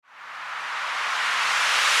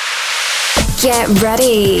Get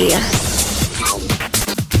ready. Pay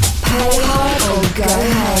hard or go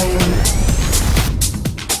home.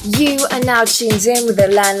 You are now tuned in with the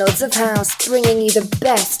Landlords of House, bringing you the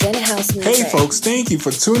best in house music. Hey folks, thank you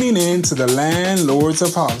for tuning in to the Landlords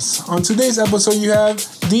of House. On today's episode you have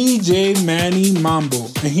DJ Manny Mambo,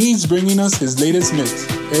 and he's bringing us his latest mix,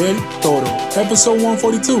 El Toro, episode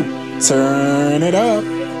 142. Turn it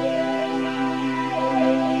up.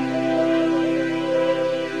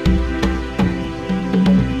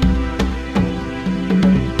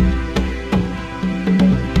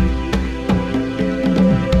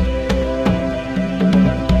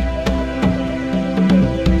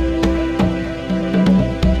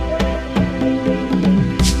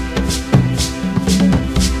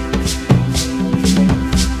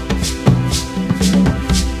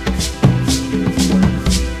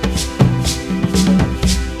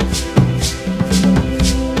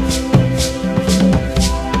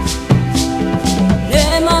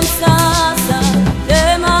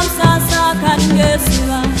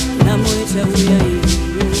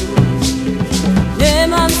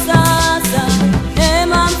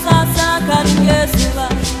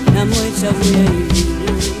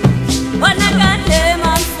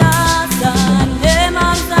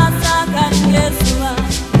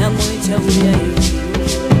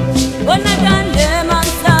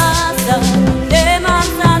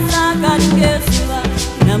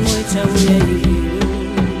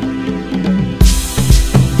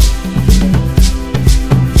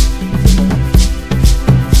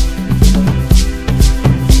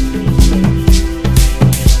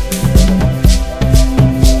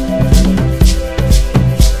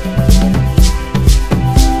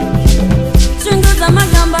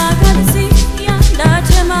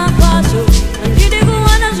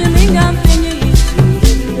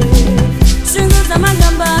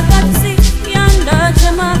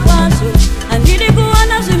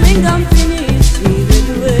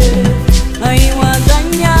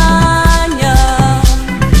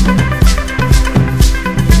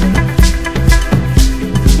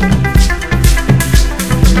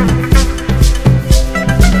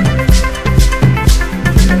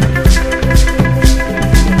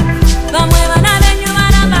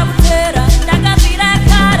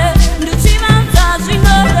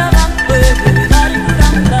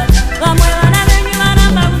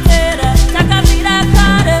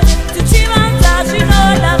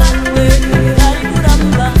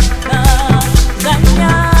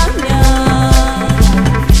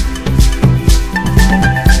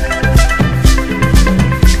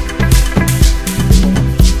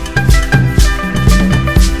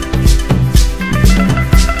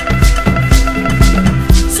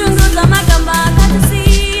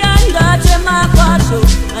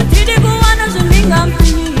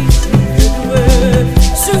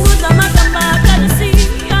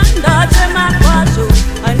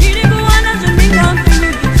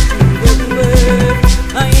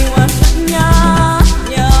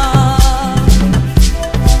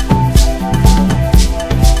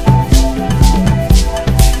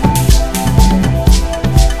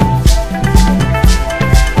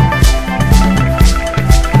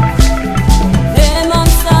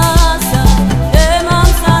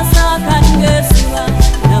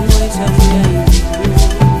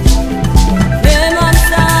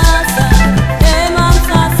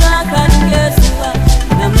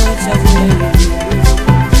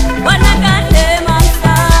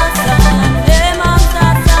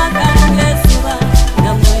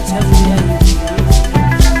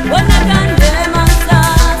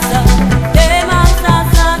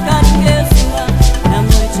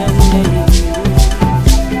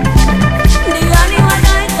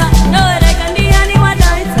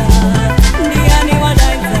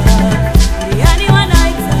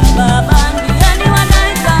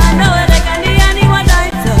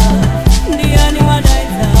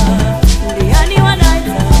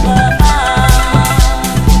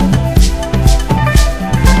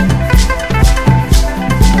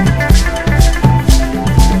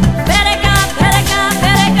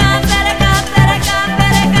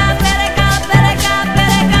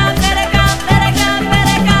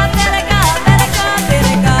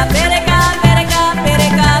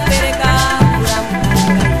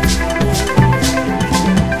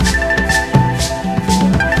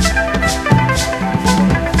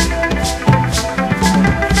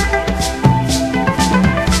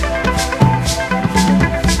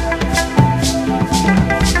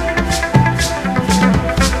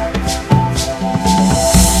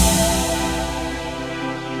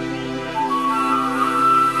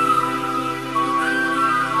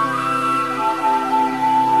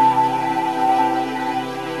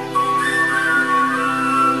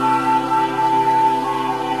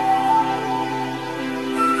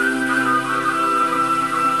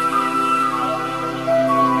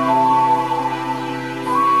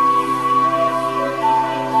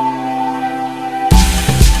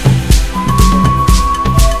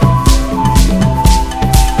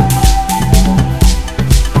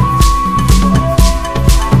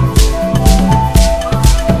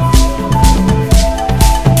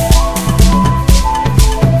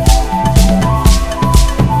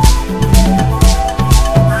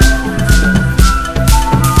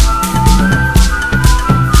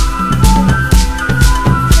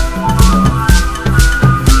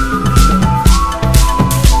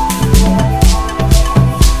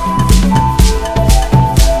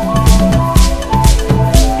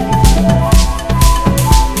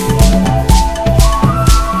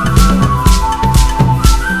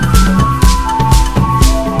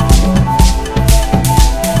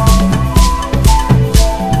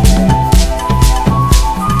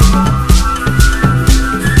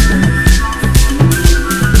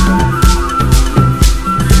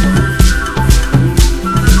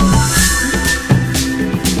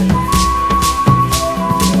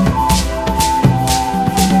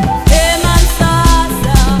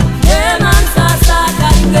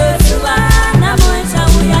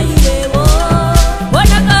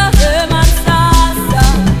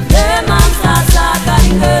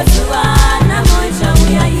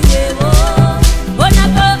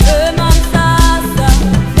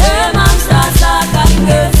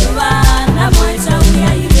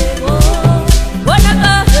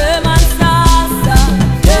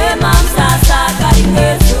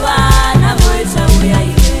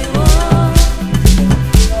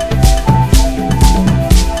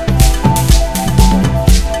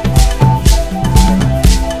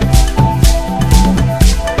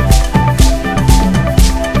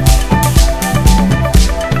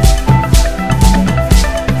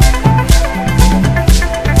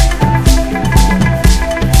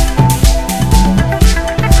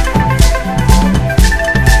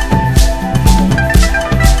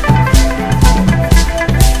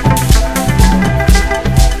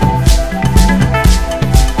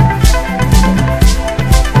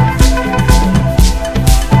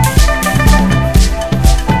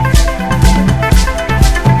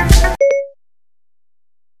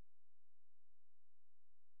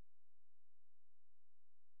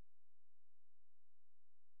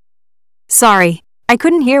 Sorry, I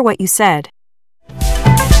couldn't hear what you said.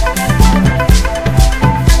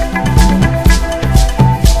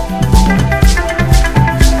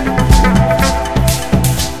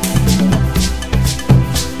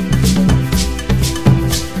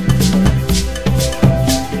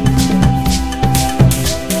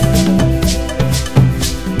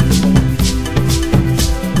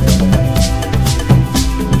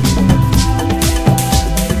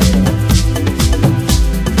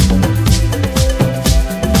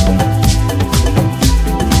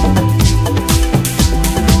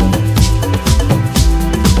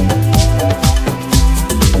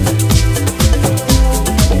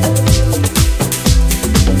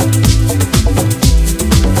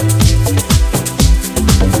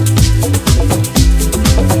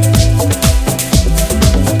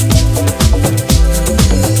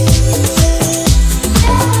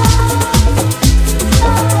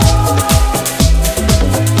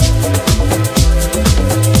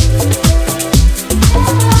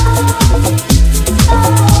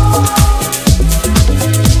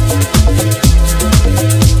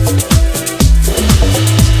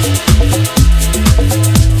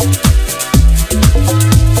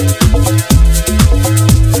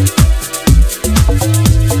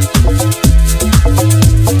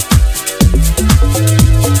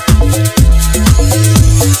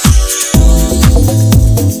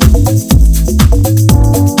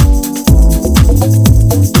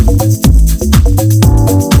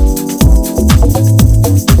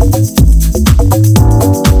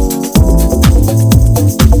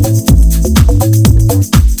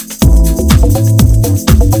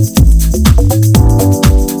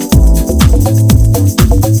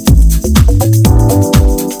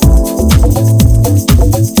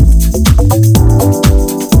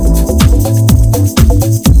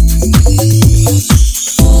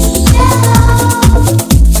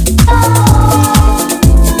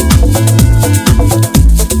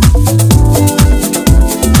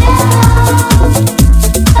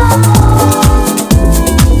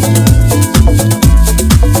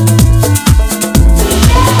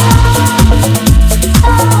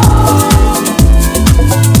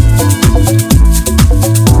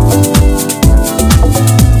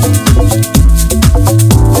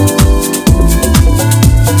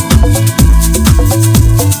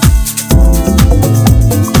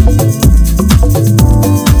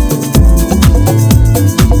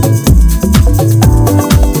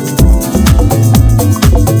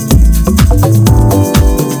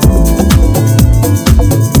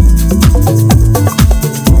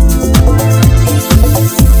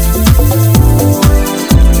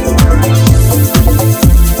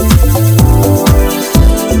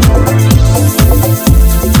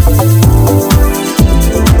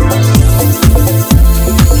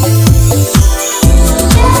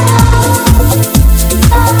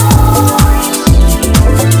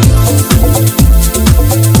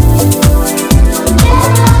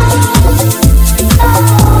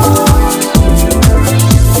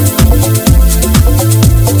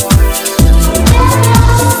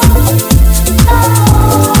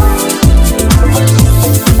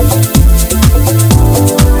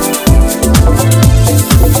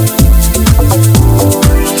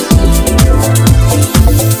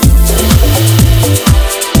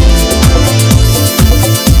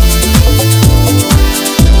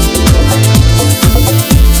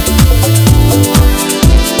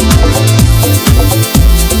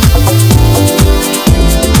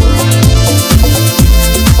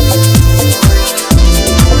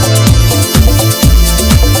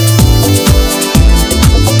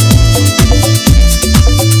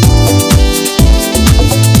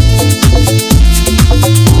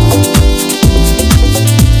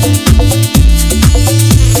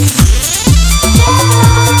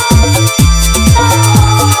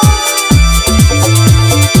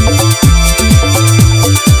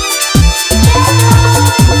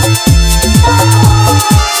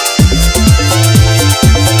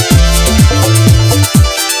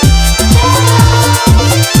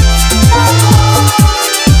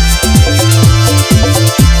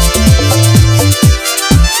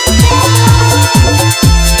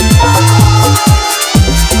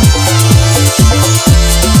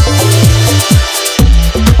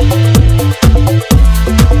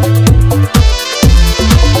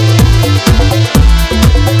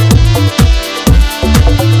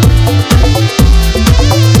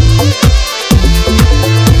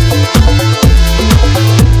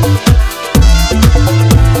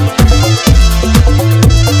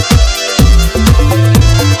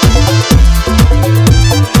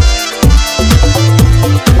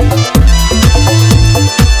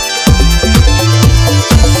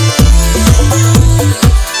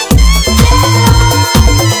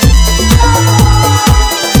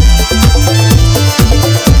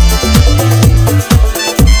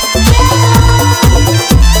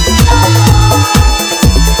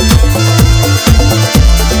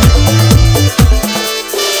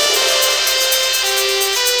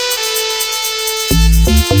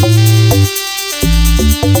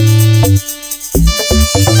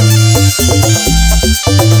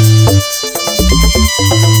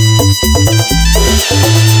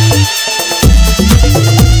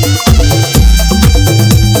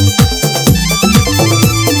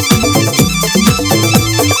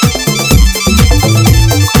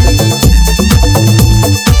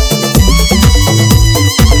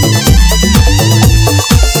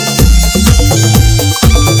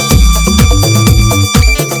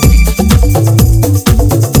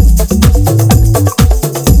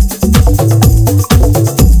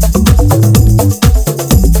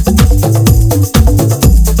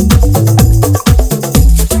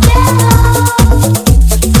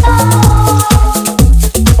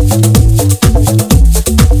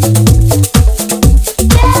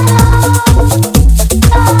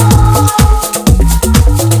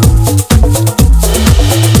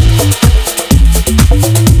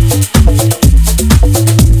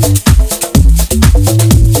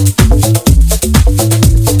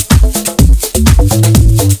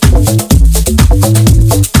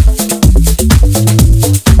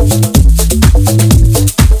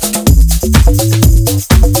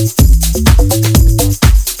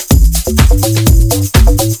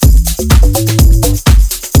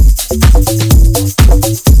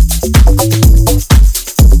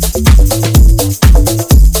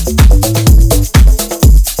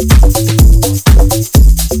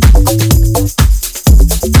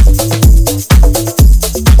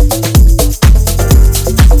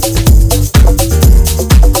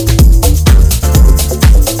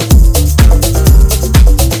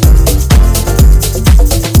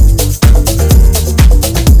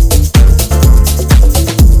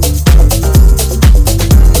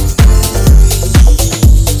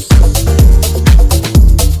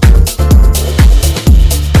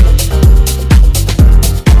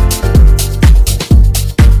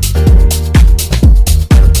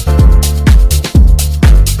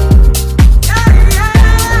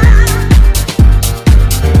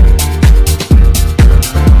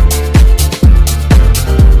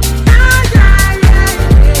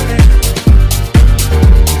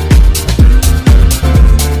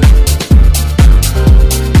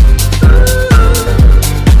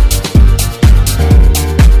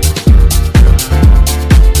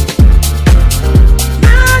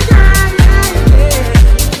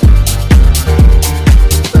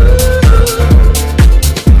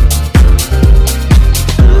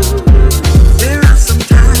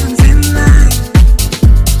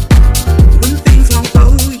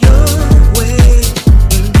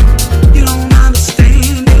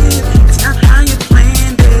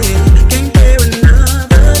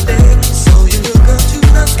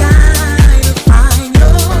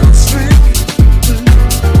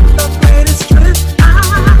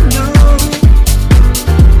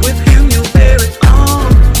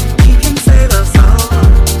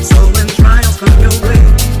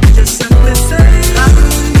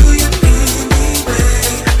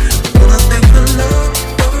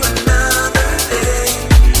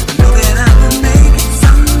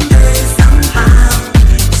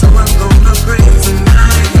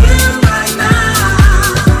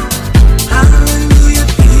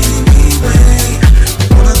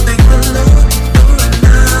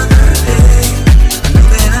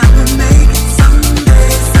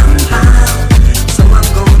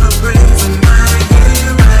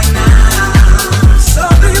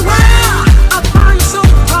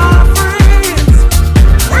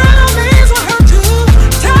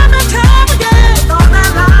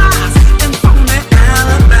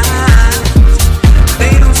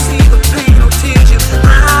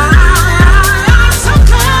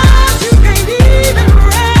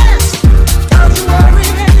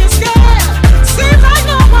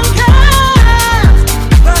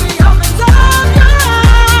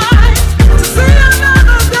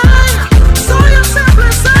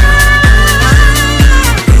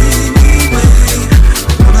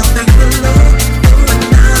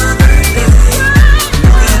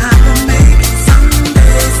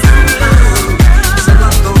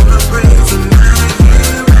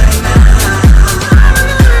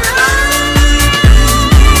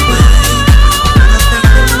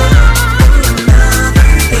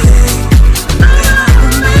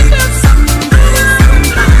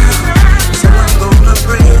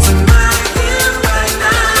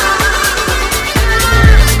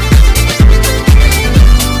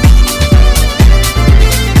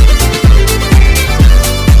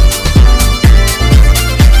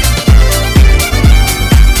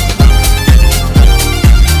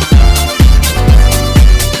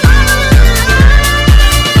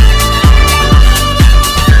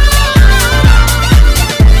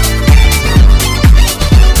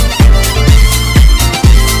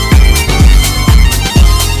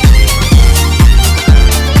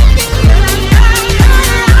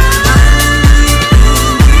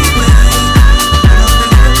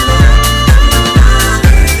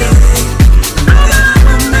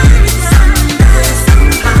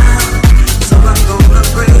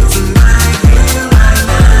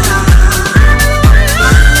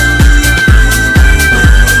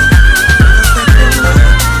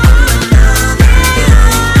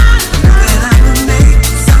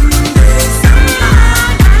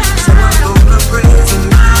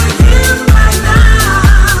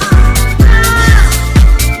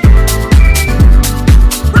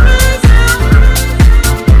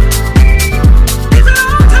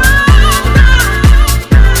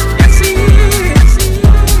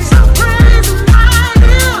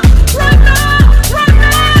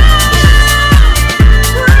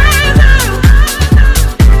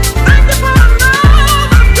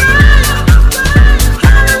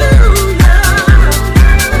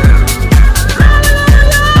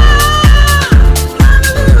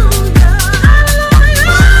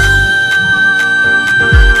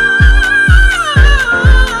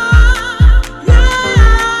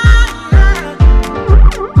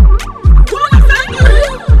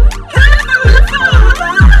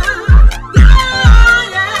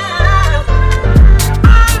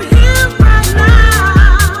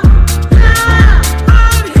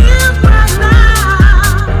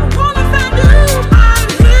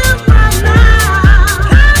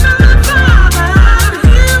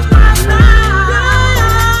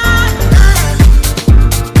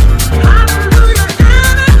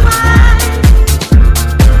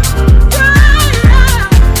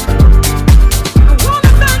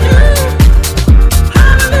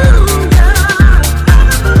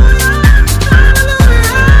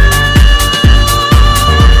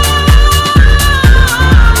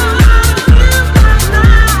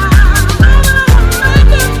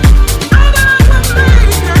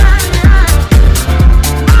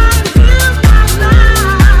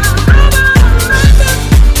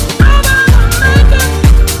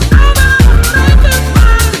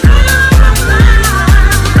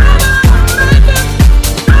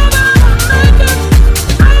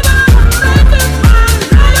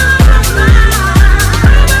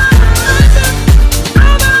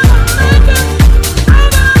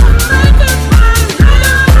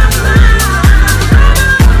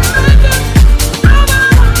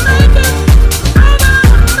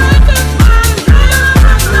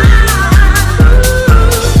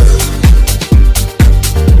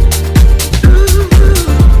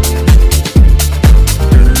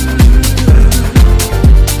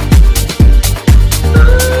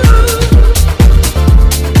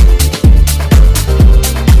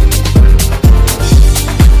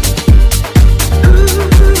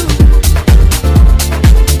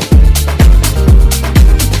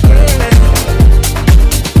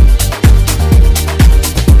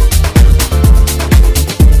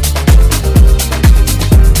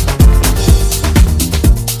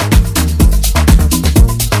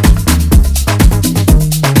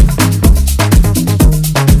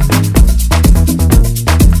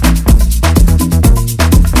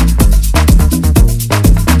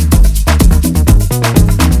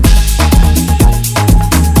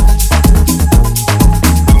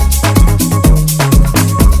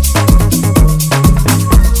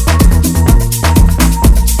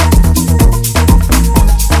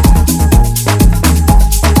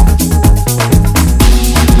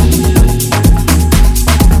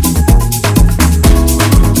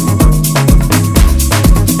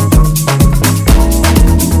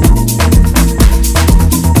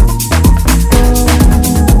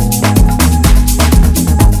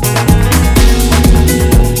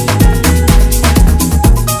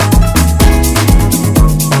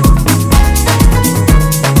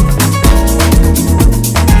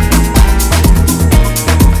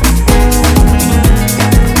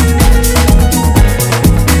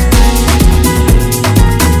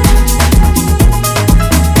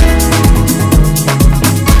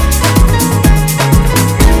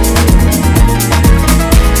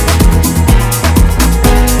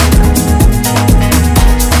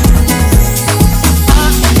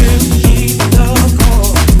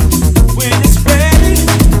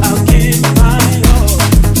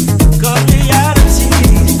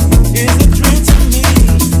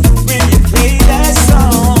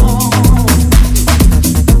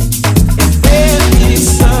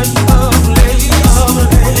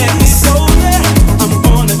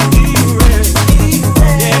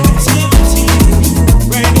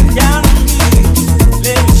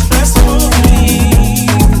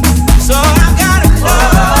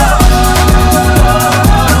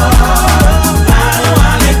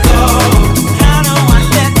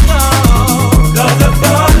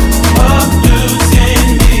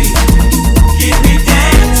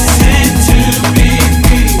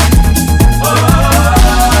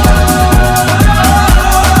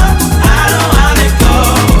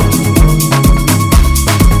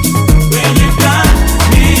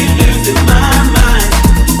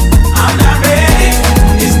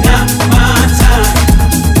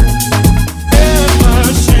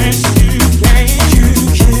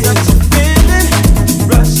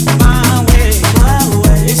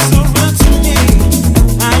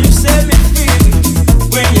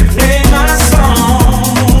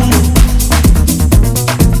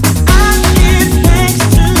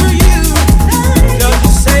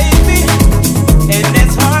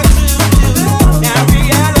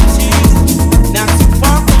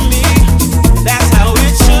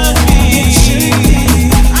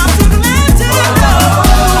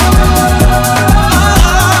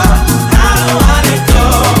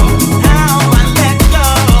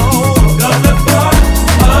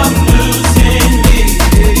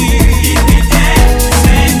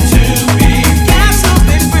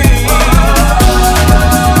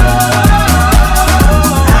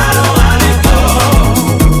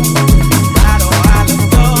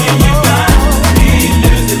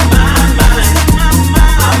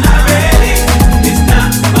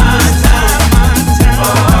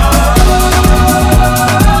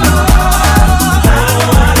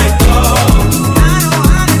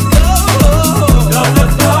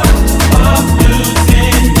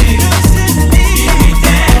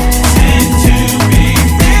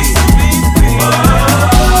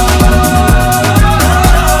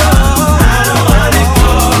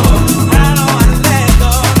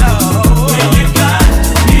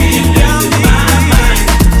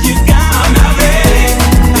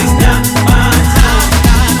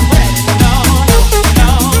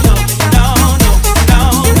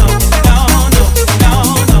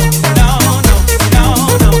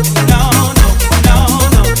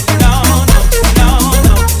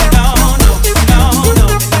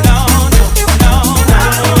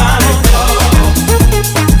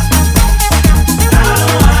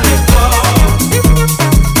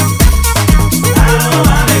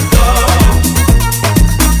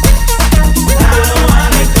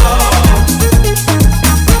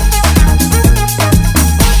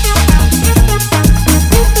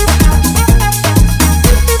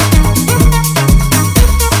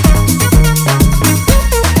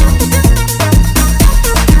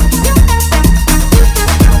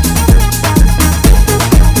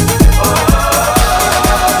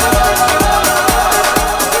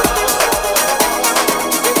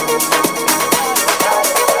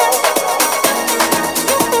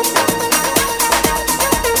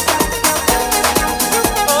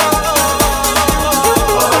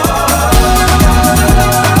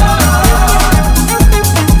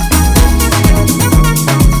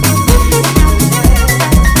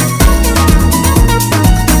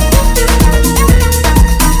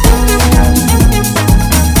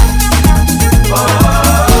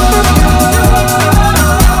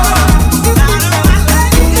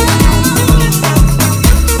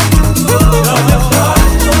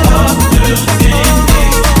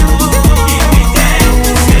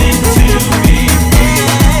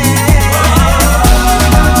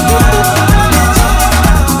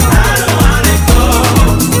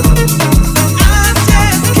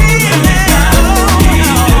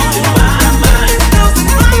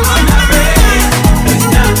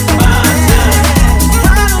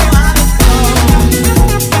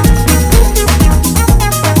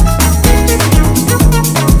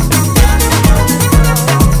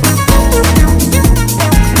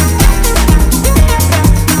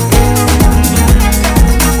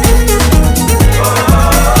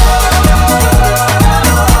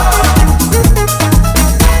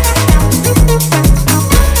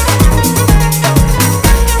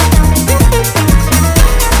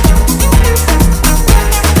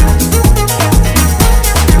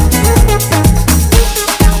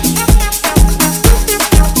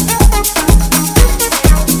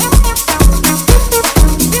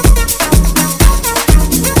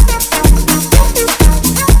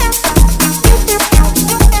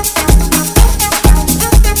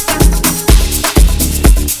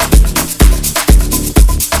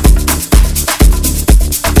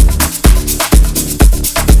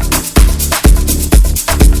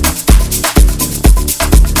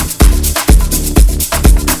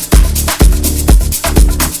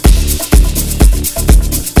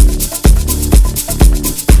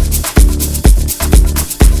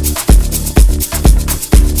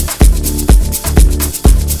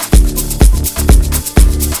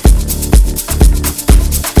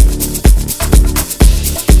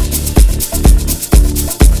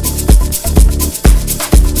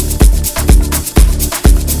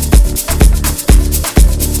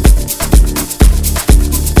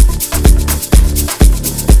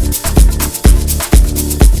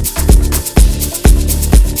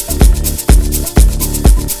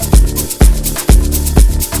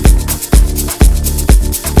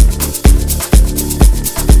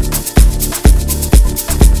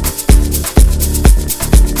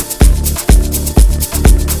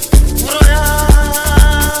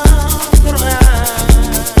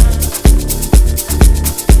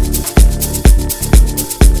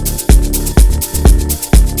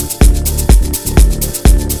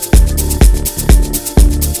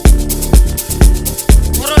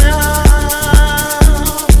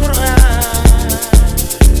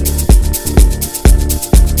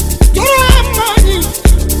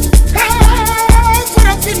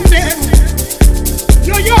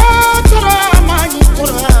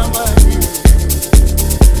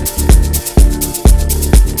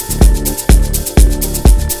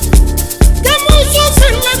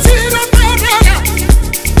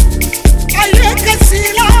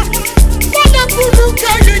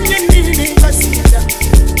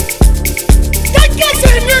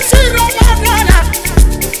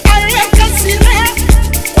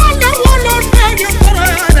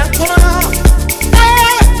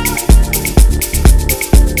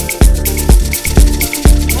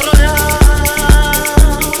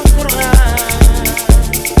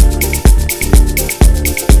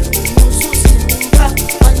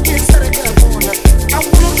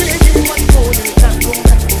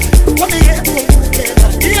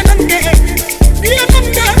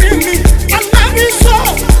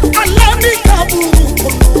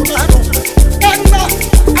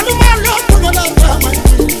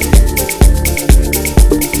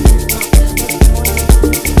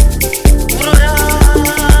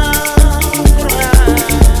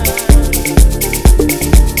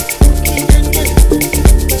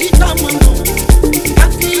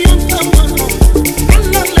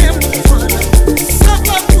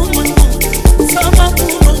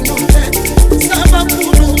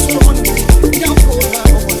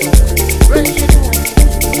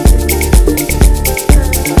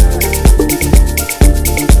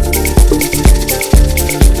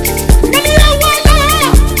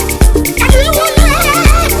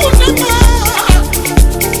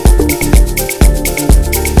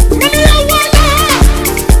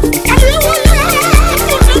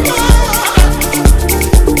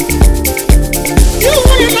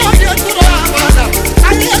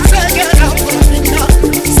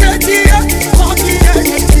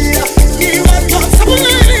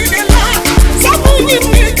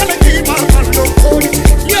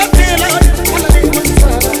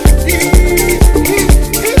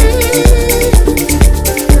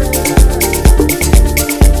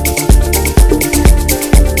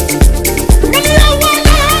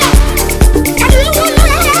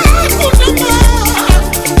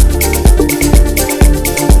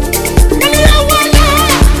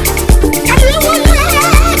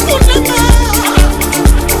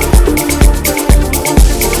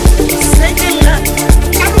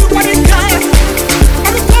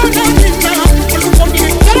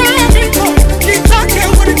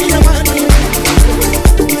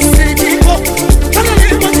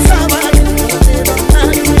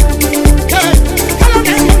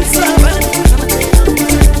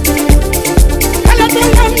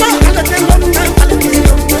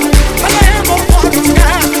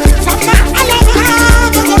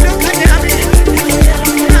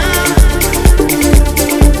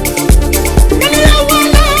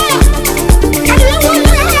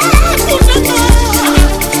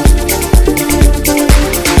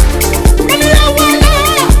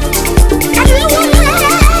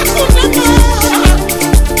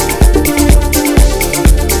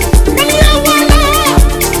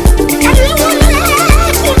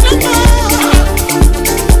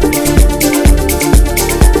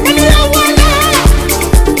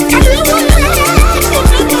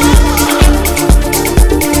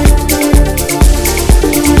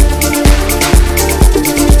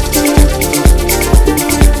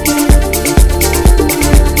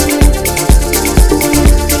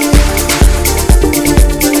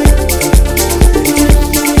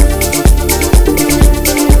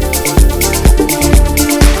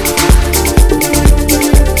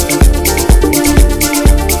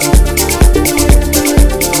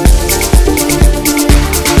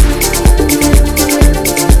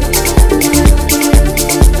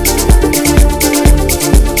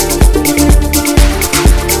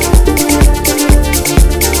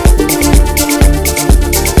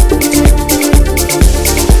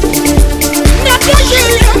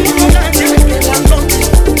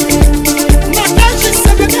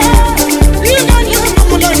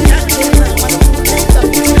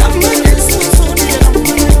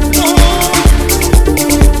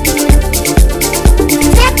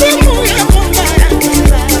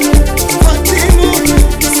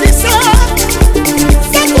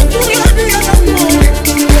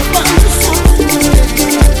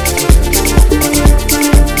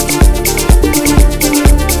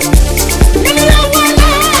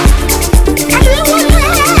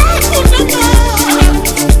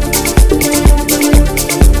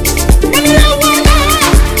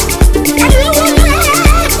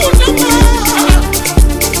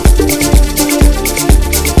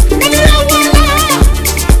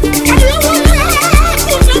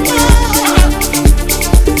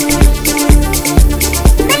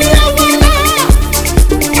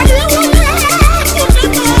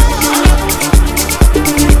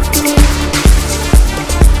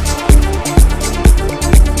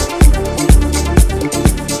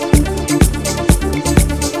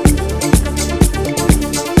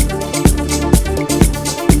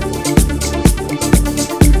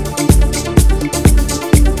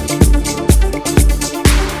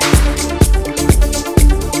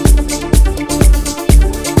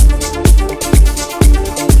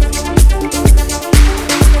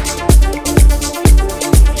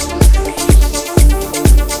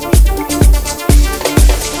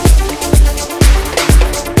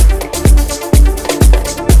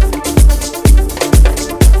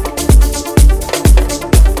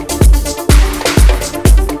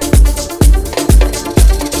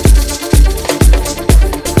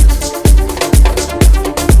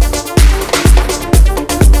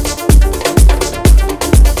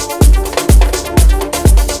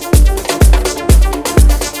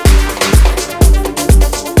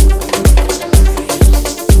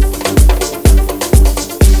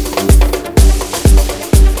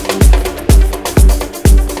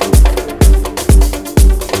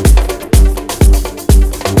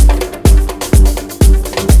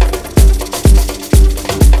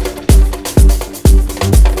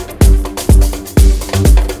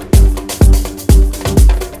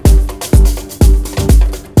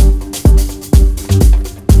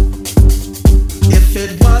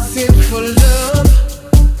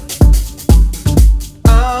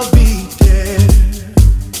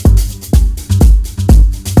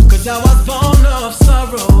 born of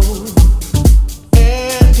sorrow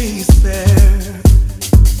and despair.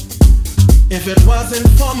 If it wasn't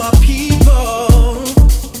for my people,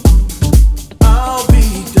 I'll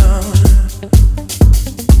be done.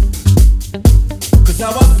 'Cause I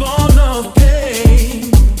was born of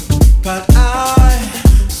pain, but I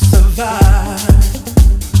survived.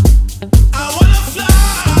 I wanna fly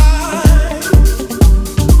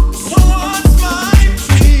towards my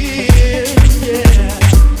dream, yeah.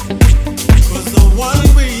 'Cause the one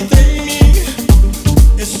within me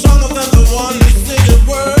is stronger than the one that's in the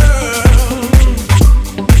world.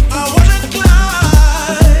 I wanna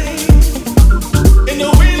glide in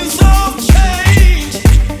the winds of change,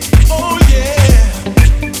 oh yeah.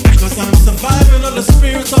 'Cause I'm surviving on the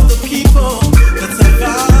spirits of the people that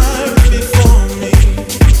survived before me.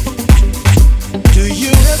 Do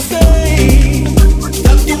you have faith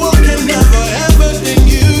that the world can never ever bring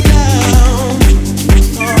you down?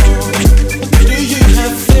 Oh. Do you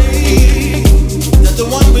have faith that the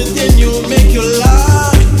one within you will make your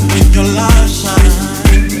life shine?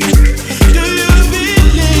 Do you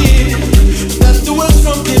believe that the words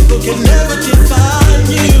from people can never define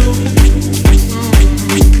you?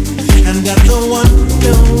 And that the one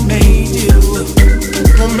who made you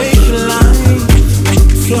will make your life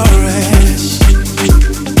flourish.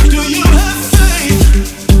 Do you have faith?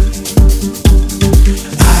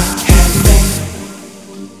 I have faith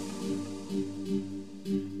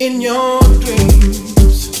in your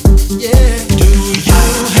dreams. Yeah. Do you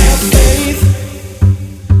have faith?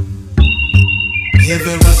 If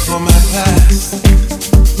it was for my past,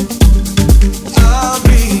 I'll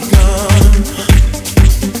be gone.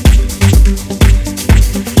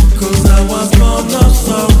 'Cause I was born of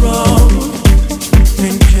sorrow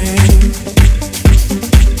and pain.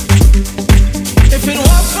 If it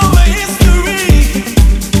was for my history,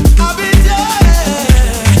 I'd be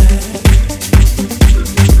dead.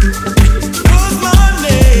 'Cause my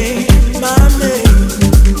name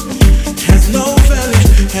has no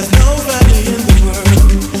value in the world.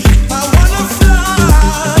 I wanna fly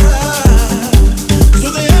to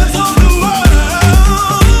the ends of the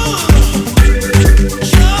world,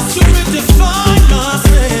 just to redefine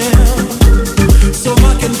myself, so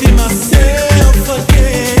I can be myself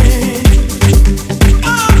again.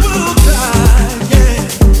 I will fly, yeah,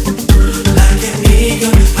 like an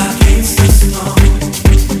eagle against the storm.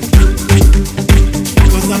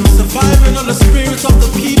 'Cause I'm surviving on the spirits of the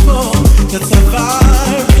people that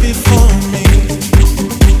survived before me.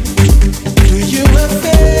 Do you have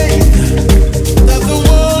faith that the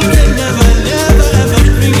world can never, never, ever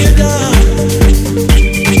bring you down?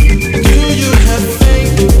 Do you have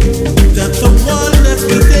faith that the one that's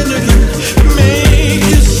within you can make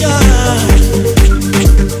you shine?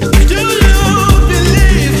 Do you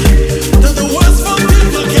believe that the words from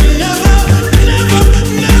people can never, never,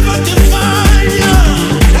 never define you?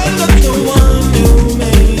 And that the one who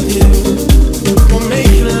made you will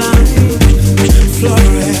make your life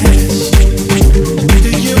flourish? Do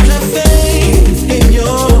you have faith in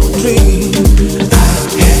your dream? I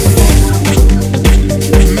have faith.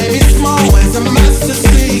 It may be small as a mustard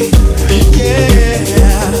seed, yeah.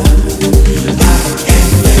 I have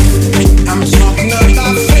faith. I'm talking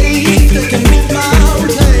about faith that can move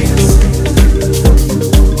mountains.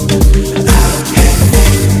 I have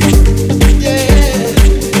faith, yeah.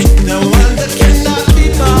 The one that cannot be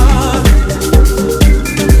bought.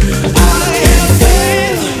 I have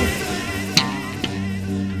faith.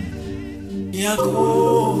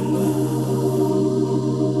 Yakoba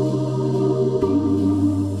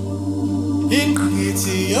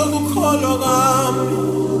inqithi yokukholwa kwami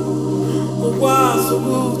ukwazi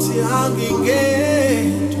ukuthi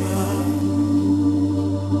angingedwa.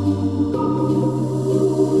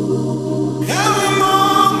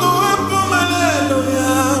 Umongo wempumelelo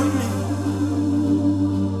yami,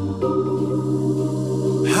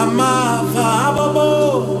 amava abo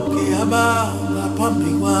bonke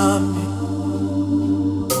abangaphambi kwami.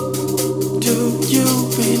 Do you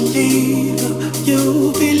believe? You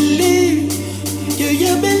believe? Do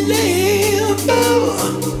you believe?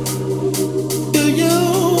 Do you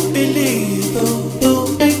believe?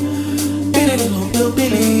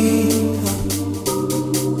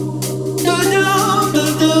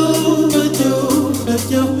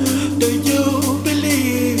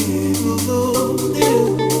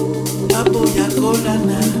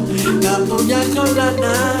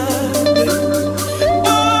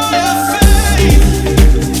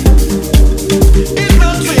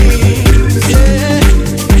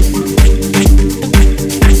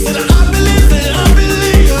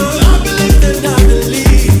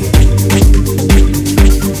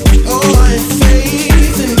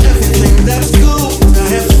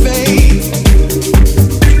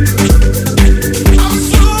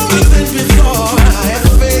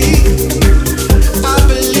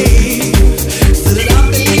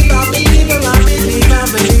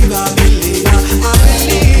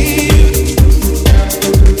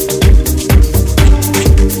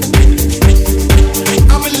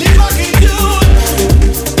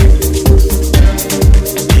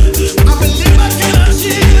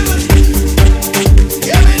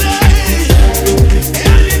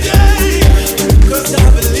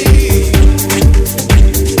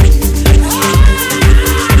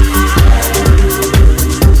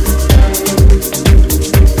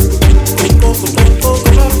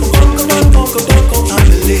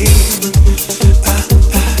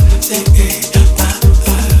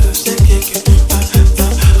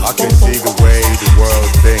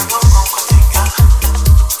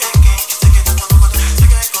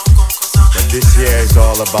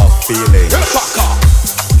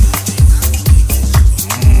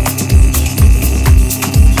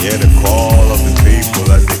 Hear the call of the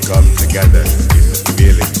people as they come together. It's the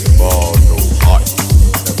feeling of all those hearts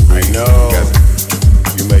that bring together.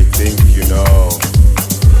 You may think you know.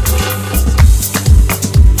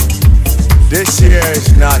 This here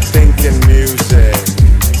is not thinking music.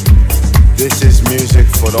 This is music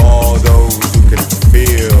for all those who can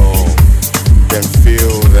feel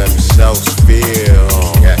themselves feel.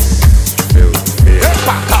 Yes, feel.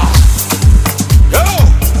 Yo!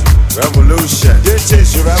 Revolution. This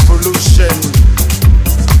is revolution.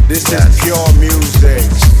 This is pure music.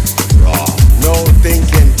 Raw. No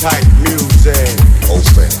thinking type music.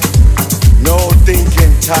 Open. No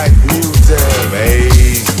thinking type music.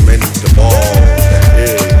 Amazement of all that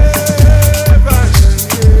is.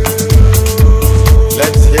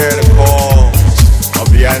 Let's hear the call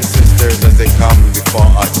of the ancestors as they come before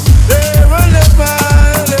us.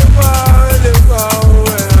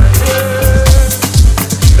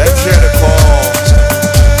 Let's hear the call.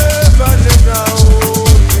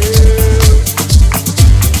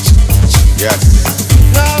 Yes.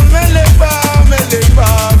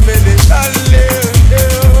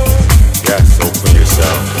 Yes, open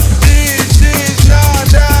yourself. This is not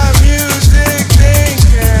the music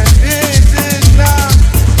thinking. This is not.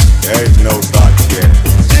 There is no thought here.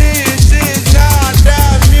 This is not the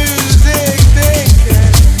music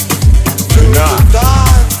thinking. Do not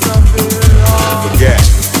forget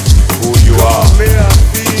who you are.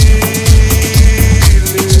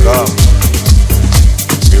 Come,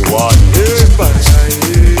 be one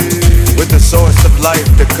with the source of life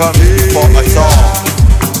that comes before us all.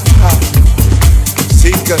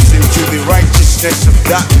 Seek us into the righteousness of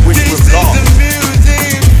that which we've lost.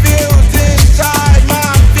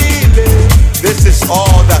 This is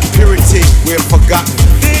all that purity we've forgotten.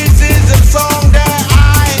 This is a song that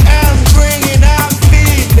I am bringing out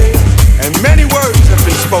feeling. And many words have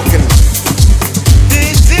been spoken.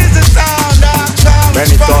 This is a sound that comes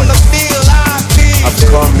Many from the thoughts feel I feel. have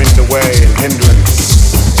come in the way and hindrance.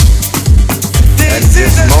 And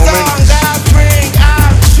this moment,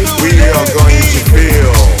 we are going to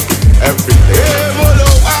feel everything.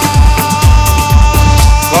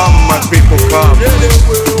 Come, my people, come.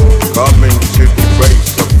 Come into the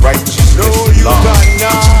grace of righteousness and love.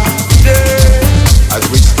 As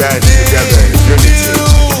we stand together in unity,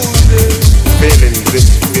 feeling this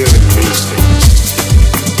feeling music.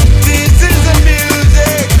 This is the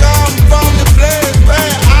music come from the place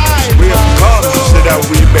where We have come so that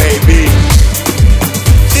we may be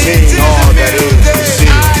seeing all that is to see.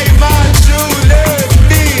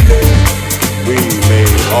 We may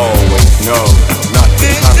always know not to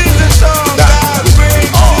conquer that which we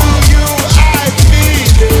are.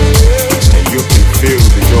 And you can feel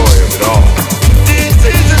the joy of it all. This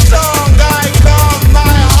is the song I call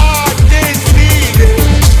my heart is feeling.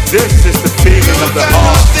 This is the feeling of the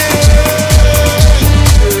heart.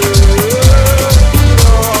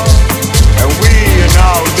 And we are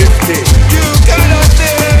now lifted. You cannot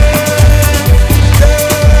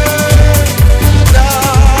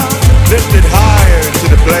Lifted higher to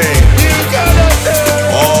the plane. You cannot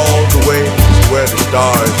All the way to where the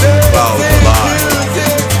stars and clouds align.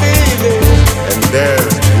 And there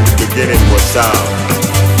in the beginning was sound.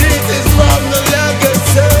 This is from the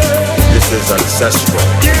legacy. This is ancestral.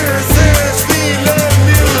 This is feeling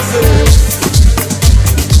music.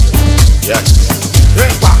 Yes.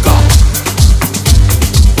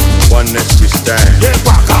 Oneness we stand.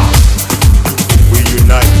 We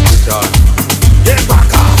unite with our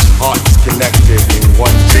hearts connected in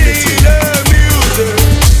one unity.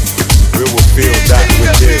 We will feel that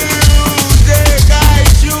which is.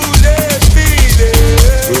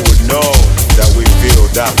 We would know that we feel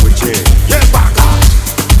that which is.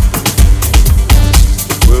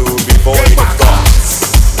 We will be void of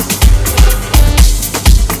thoughts.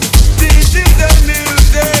 This is the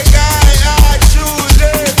music I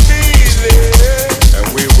truly feel. And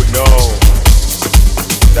we would know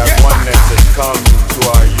that oneness has come to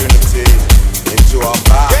our unity, into our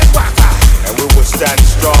path. And we will stand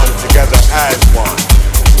strong together as one.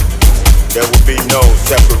 There will be no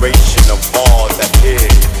separation of all that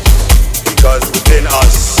is. Because within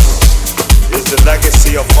us is the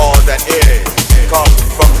legacy of all that is. Come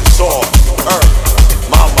from the source, earth,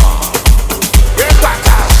 mama.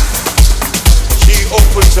 She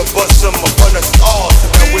opens her bosom upon us all so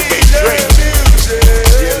that we may drink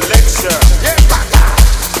the elixir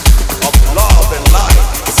of love and light.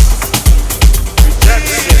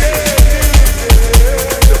 Redemption,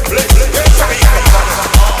 the bliss that speak upon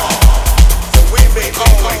us all. So we may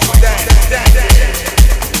always stand,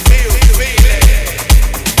 feel the feeling,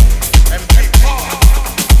 and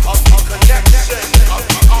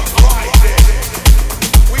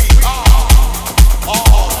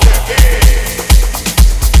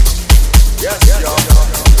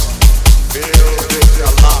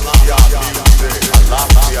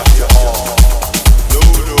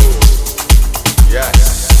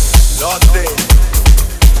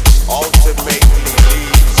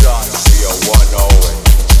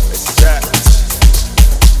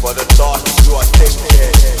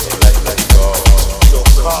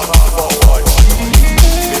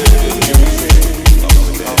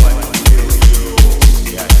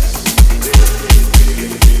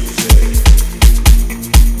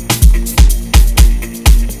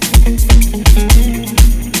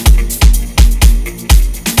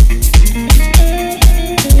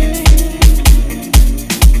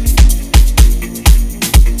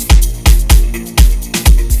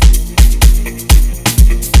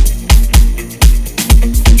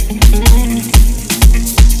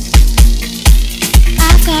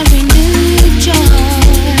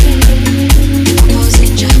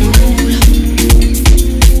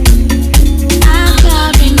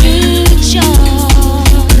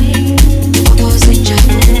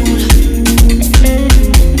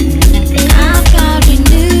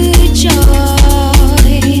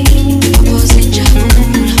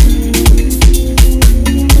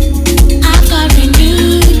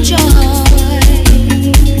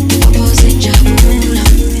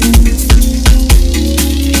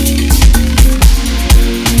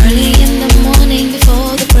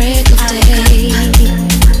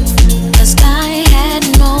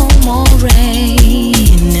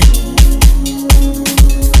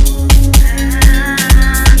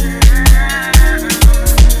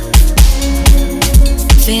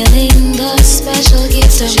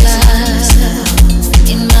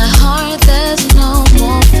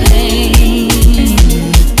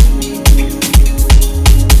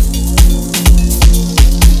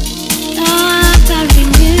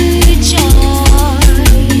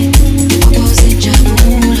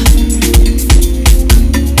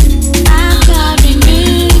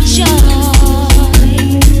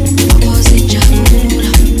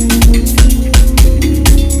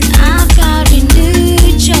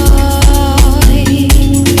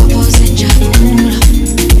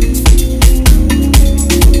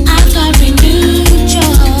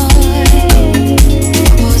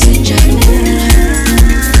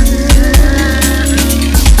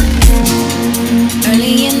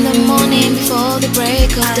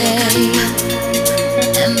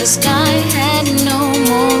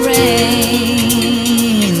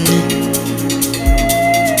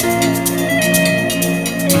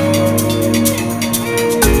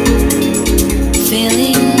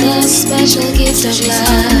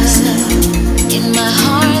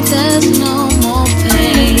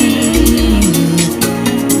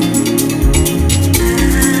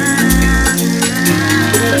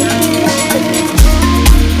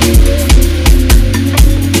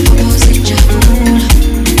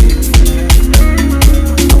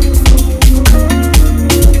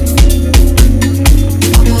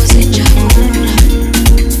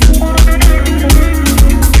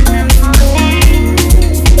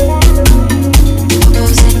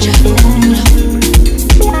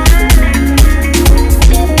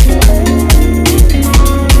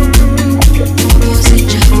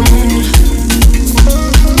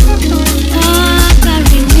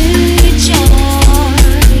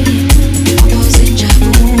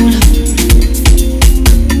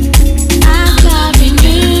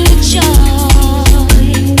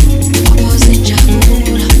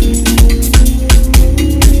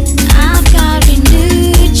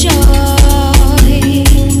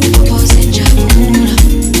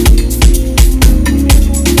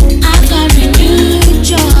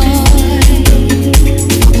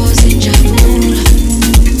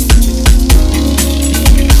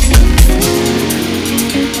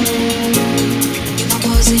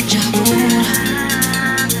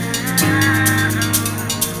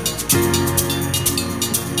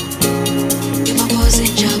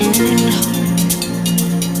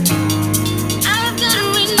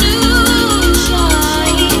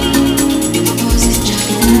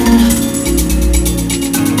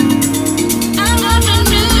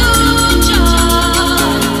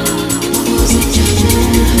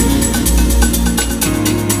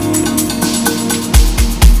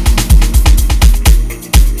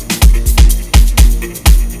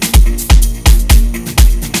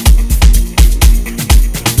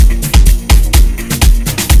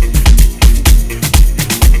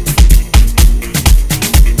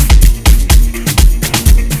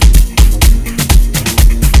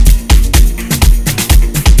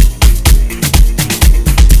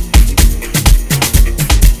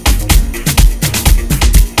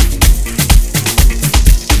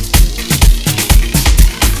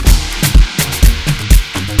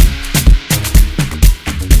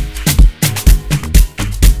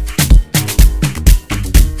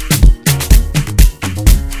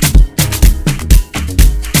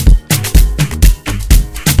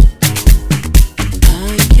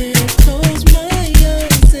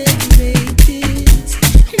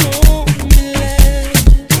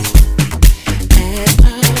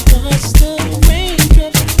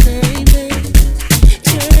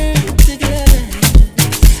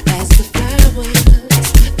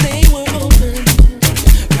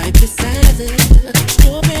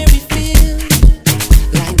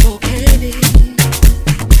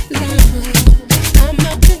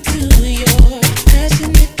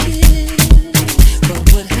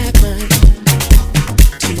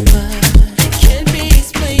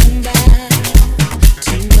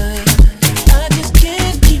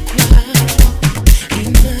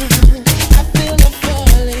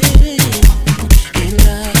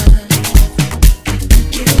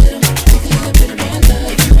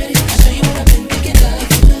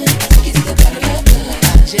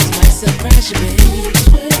Just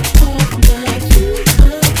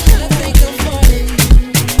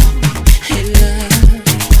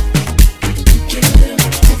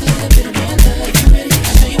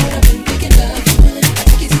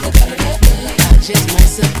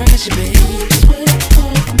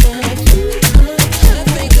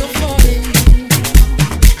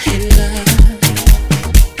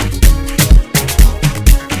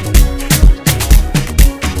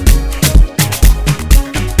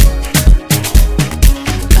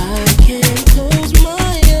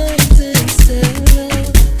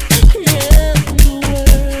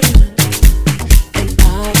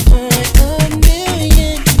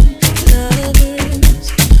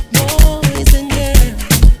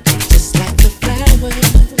like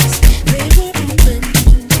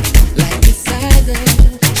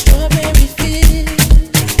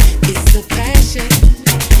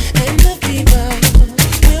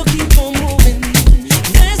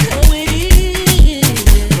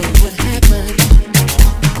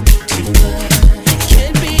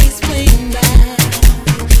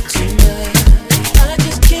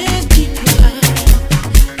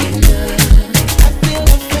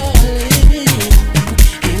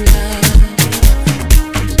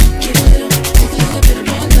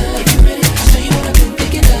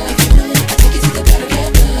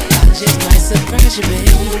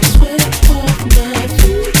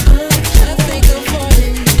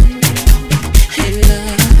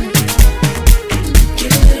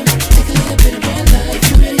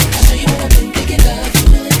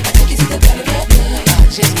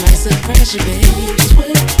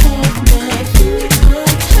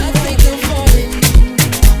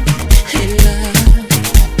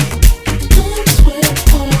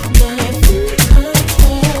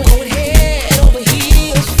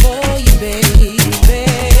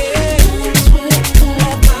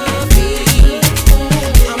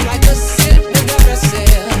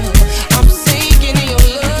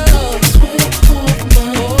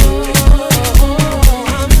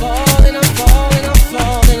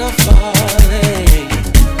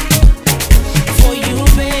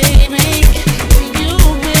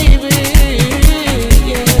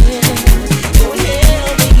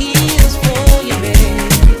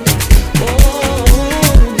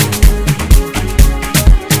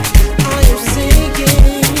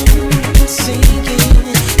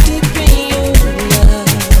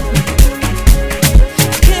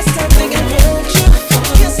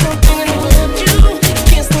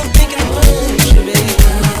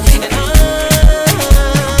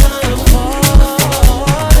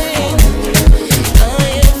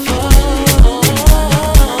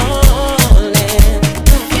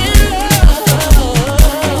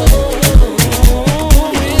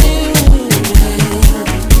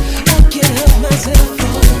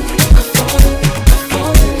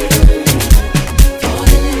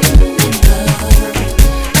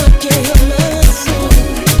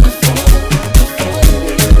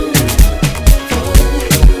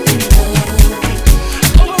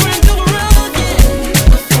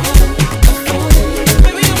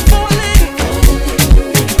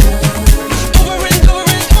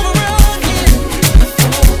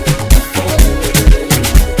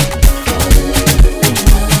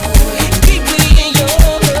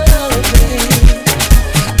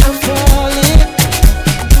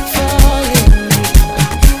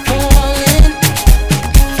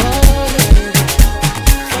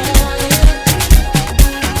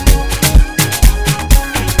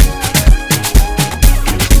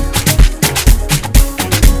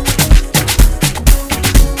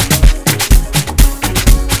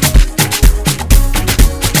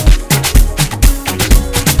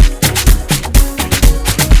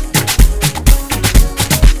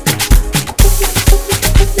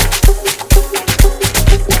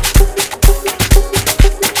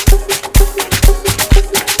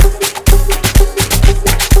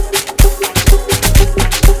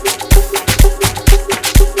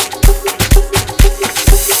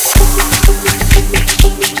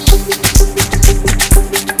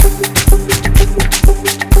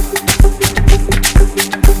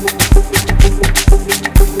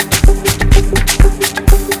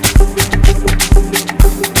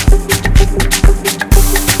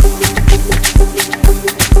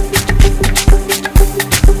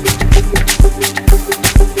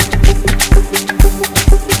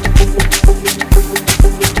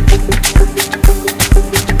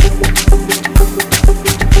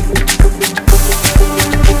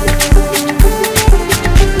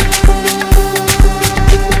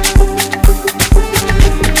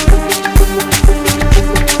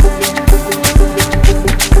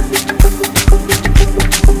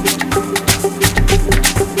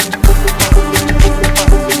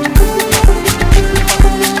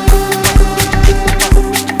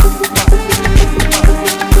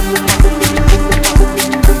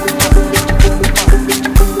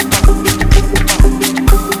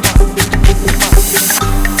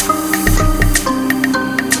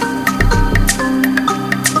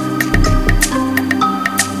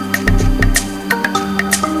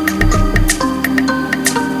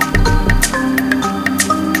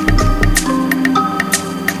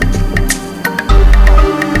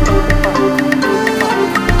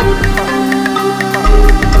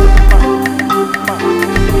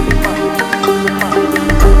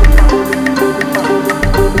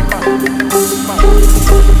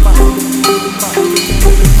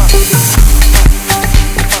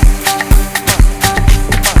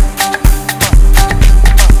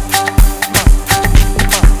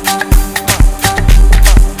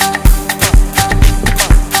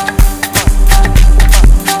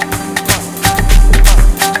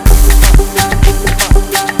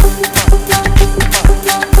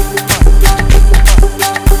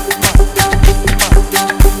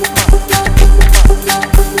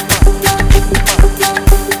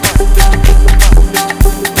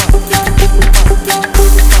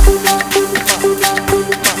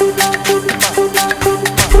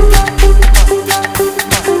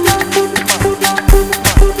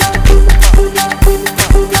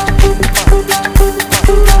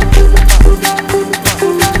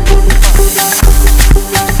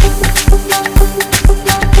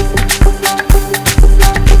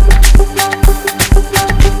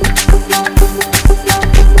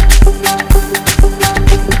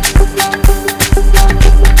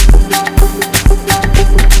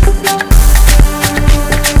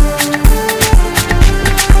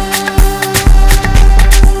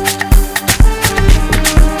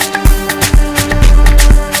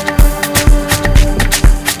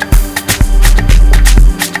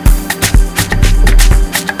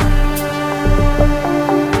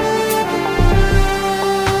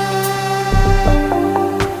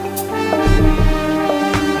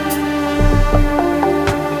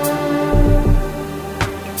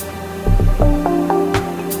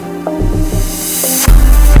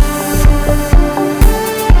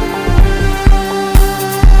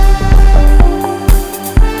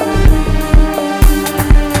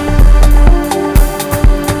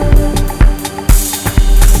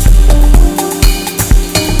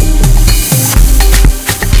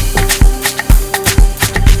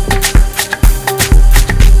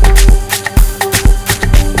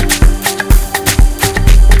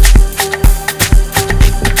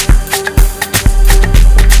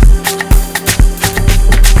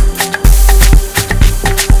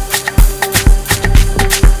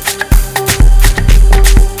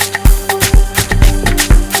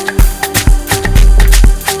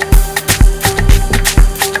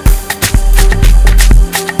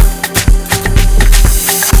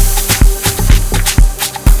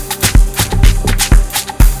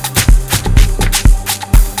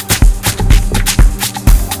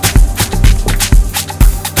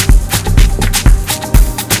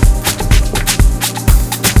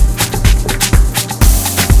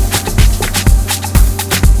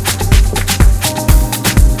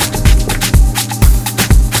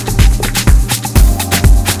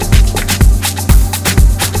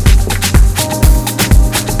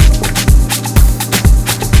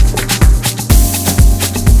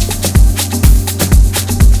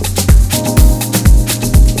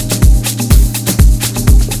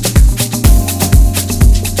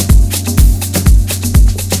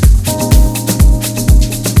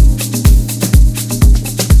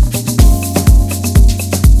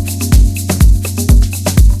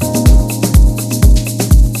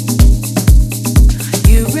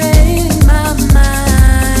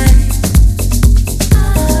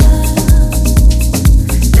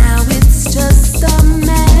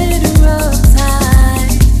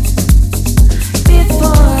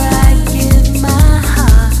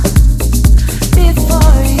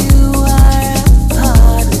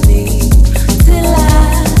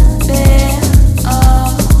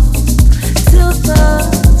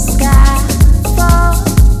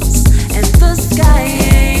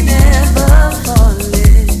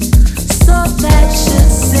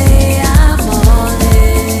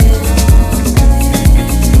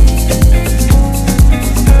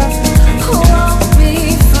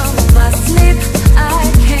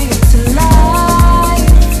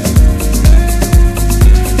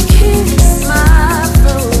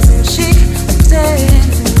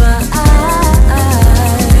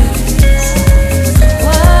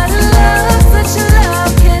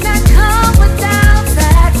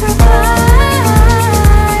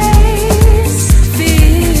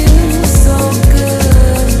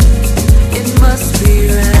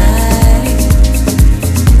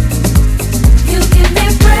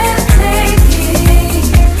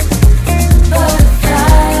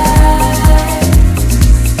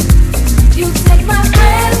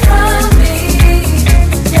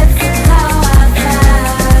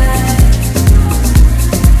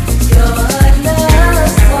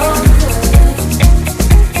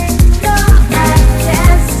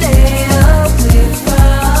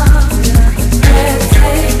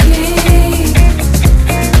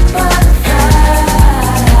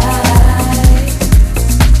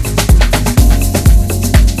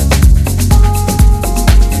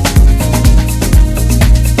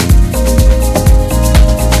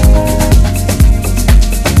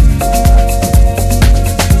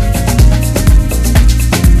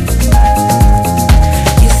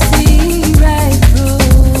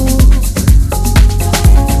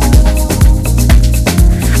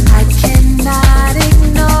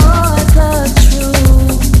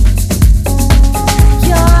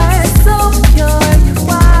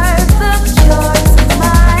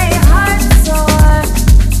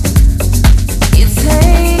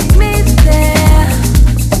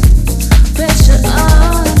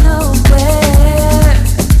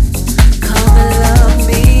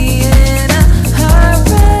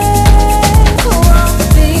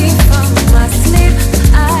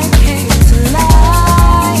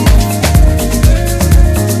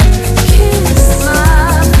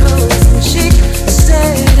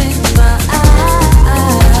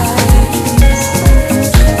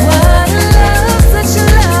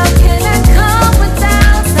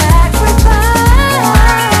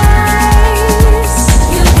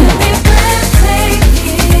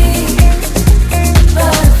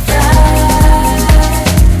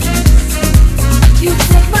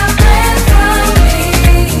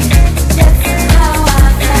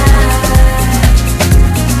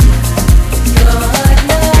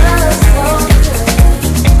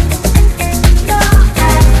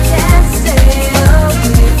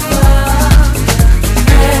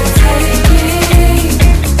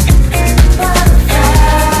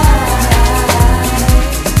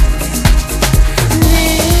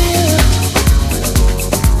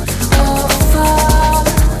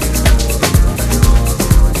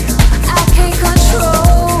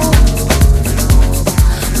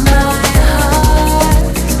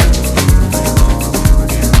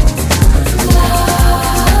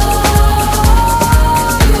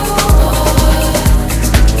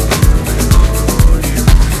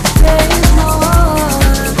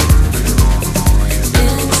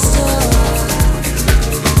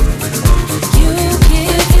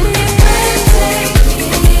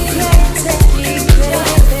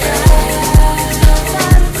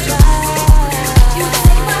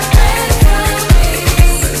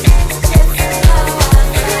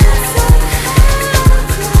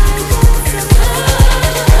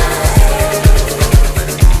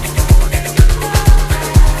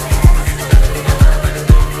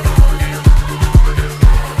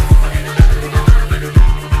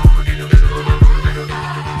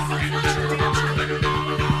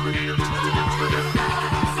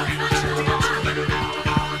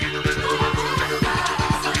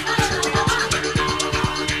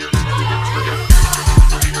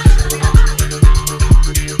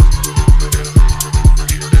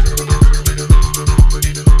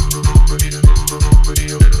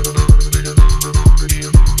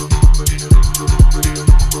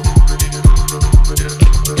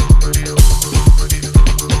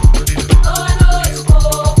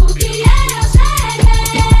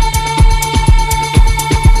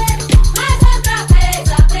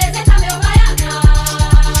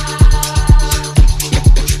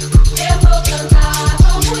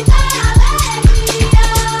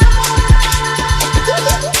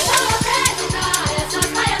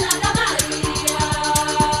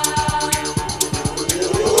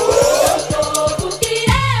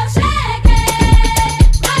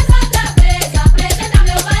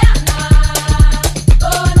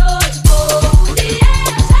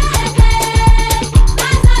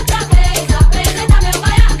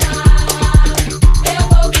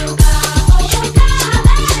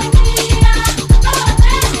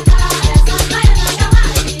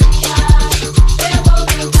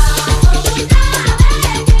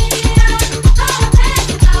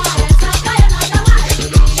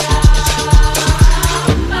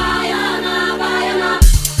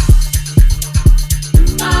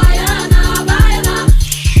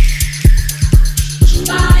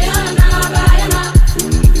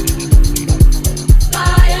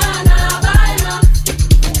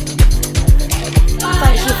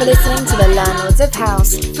for listening to the Landlords of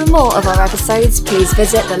House. For more of our episodes, please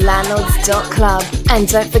visit thelandlords.club. And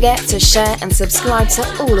don't forget to share and subscribe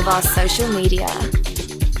to all of our social media.